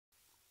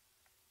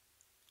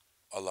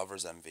A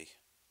Lover's Envy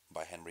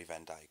by Henry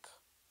Van Dyke.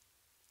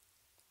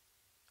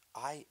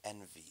 I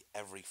envy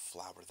every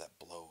flower that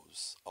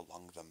blows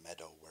along the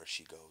meadow where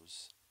she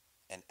goes,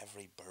 and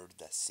every bird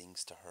that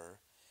sings to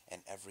her,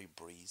 and every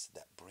breeze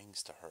that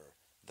brings to her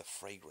the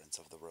fragrance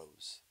of the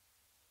rose.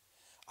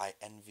 I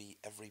envy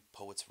every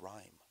poet's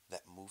rhyme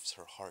that moves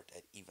her heart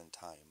at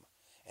eventime,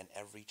 and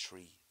every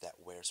tree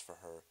that wears for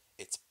her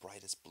its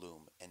brightest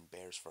bloom and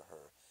bears for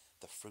her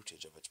the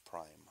fruitage of its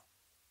prime.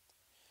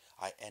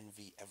 I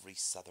envy every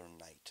southern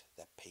night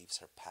that paves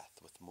her path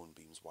with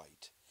moonbeams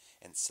white,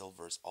 and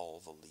silvers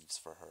all the leaves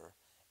for her,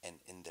 and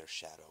in their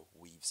shadow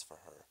weaves for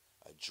her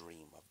a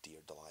dream of dear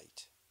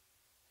delight.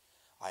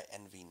 I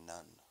envy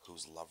none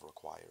whose love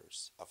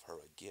requires of her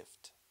a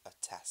gift, a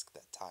task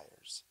that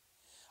tires.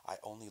 I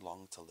only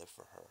long to live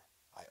for her,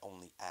 I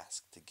only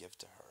ask to give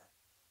to her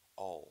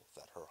all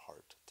that her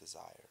heart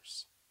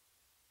desires.